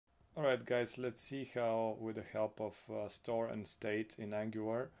Alright guys, let's see how with the help of store and state in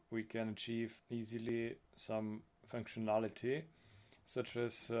Angular we can achieve easily some functionality, such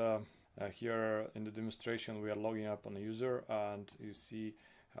as here in the demonstration we are logging up on a user and you see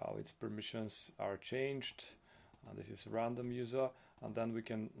how its permissions are changed. This is random user, and then we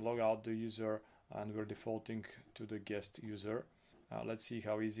can log out the user and we're defaulting to the guest user. Let's see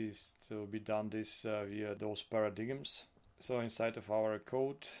how easy it is to be done this via those paradigms. So inside of our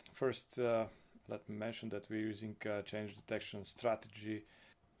code, first let me mention that we're using change detection strategy,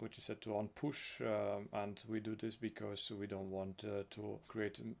 which is set to on push, and we do this because we don't want to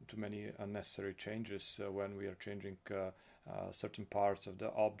create too many unnecessary changes when we are changing certain parts of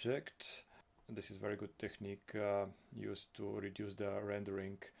the object. This is very good technique used to reduce the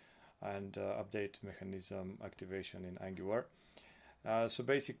rendering and update mechanism activation in Angular. So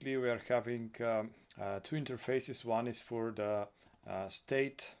basically we are having two interfaces. One is for the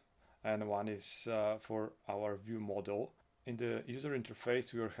state and one is for our view model. In the user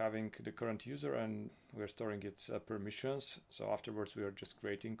interface we are having the current user and we are storing its permissions. So afterwards we are just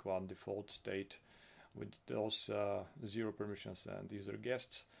creating one default state with those 0 permissions and user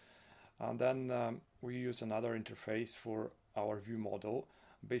guests. And then we use another interface for our view model.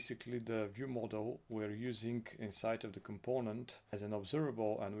 Basically the view model we're using inside of the component as an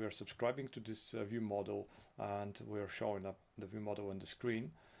observable, and we are subscribing to this view model and we're showing up the view model on the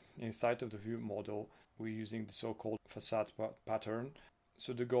screen. Inside of the view model we're using the so-called facade pattern.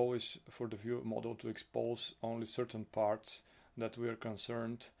 So the goal is for the view model to expose only certain parts that we are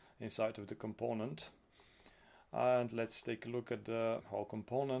concerned inside of the component. And let's take a look at the whole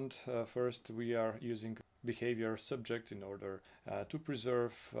component. First we are using behavior subject in order to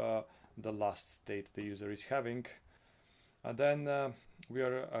preserve the last state the user is having. And then we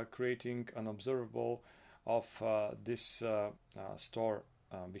are creating an observable of this store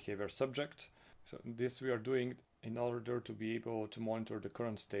behavior subject. So this we are doing in order to be able to monitor the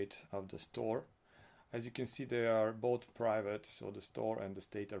current state of the store. As you can see, they are both private, so the store and the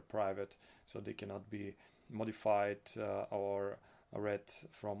state are private, so they cannot be modified or read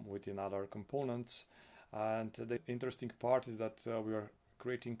from within other components. And the interesting part is that we are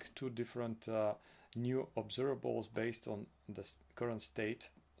creating two different new observables based on the current state.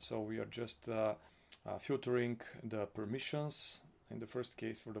 So we are just filtering the permissions in the first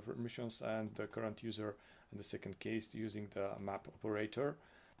case for the permissions and the current user in the second case using the map operator.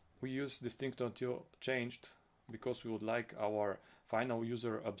 We use distinct until changed because we would like our final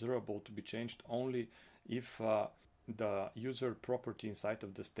user observable to be changed only if the user property inside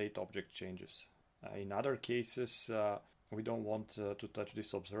of the state object changes. In other cases, we don't want to touch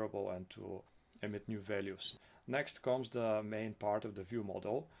this observable and to emit new values. Next comes the main part of the view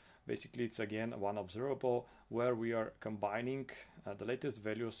model. Basically, it's again one observable where we are combining the latest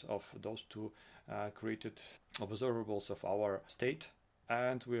values of those two created observables of our state.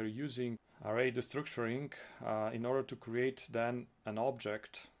 And we're using array destructuring in order to create then an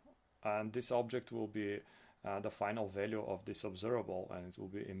object. And this object will be the final value of this observable and it will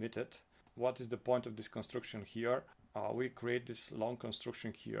be emitted. What is the point of this construction here? We create this long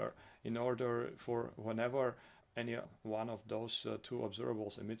construction here in order for whenever any one of those two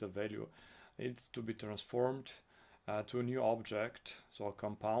observables emit a value, it's to be transformed to a new object, so a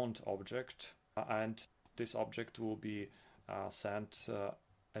compound object, and this object will be sent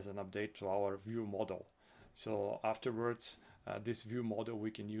as an update to our view model. So afterwards, this view model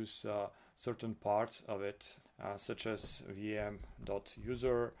we can use certain parts of it, such as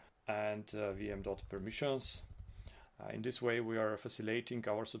vm.user and vm.permissions. In this way we are facilitating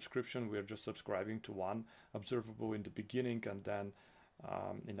our subscription. We are just subscribing to one observable in the beginning, and then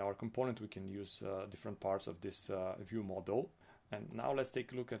in our component we can use different parts of this view model. And now let's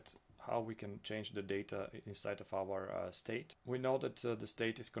take a look at how we can change the data inside of our state. We know that the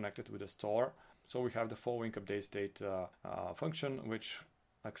state is connected with the store, so we have the following update state function, which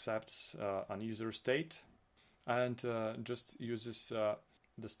accepts an user state and just uses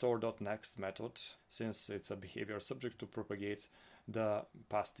the store.next method, since it's a behavior subject, to propagate the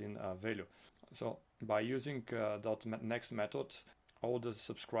passed in value. So by using .next method, all the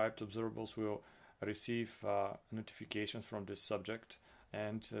subscribed observables will receive notifications from this subject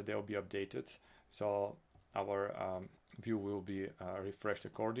and they'll be updated. So our view will be refreshed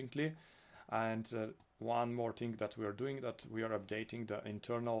accordingly. And one more thing that we are doing, that we are updating the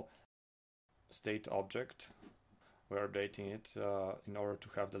internal state object. We're updating it in order to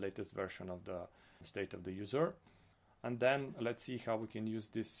have the latest version of the state of the user. And then let's see how we can use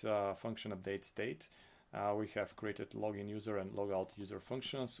this function update state. We have created login user and logout user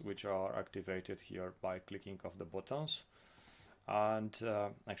functions, which are activated here by clicking of the buttons. and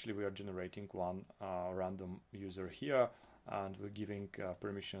actually we are generating one random user here, and we're giving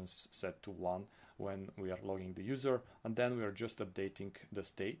permissions set to 1 when we are logging the user, and then we are just updating the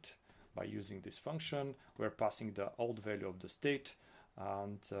state by using this function. We're passing the old value of the state,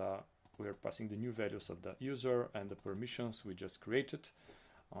 and we're passing the new values of the user and the permissions we just created,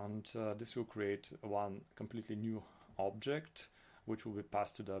 and this will create one completely new object which will be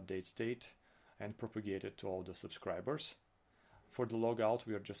passed to the update state and propagated to all the subscribers. For the logout,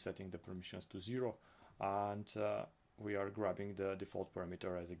 we are just setting the permissions to 0, and we are grabbing the default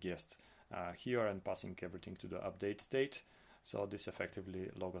parameter as a guest here and passing everything to the update state. So this effectively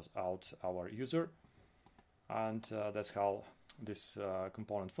logs out our user, and that's how this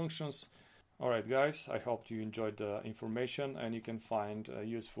component functions. Alright guys, I hope you enjoyed the information, and you can find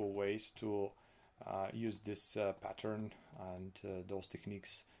useful ways to use this pattern and those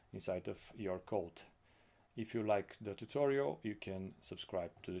techniques inside of your code. If you like the tutorial, you can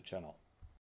subscribe to the channel.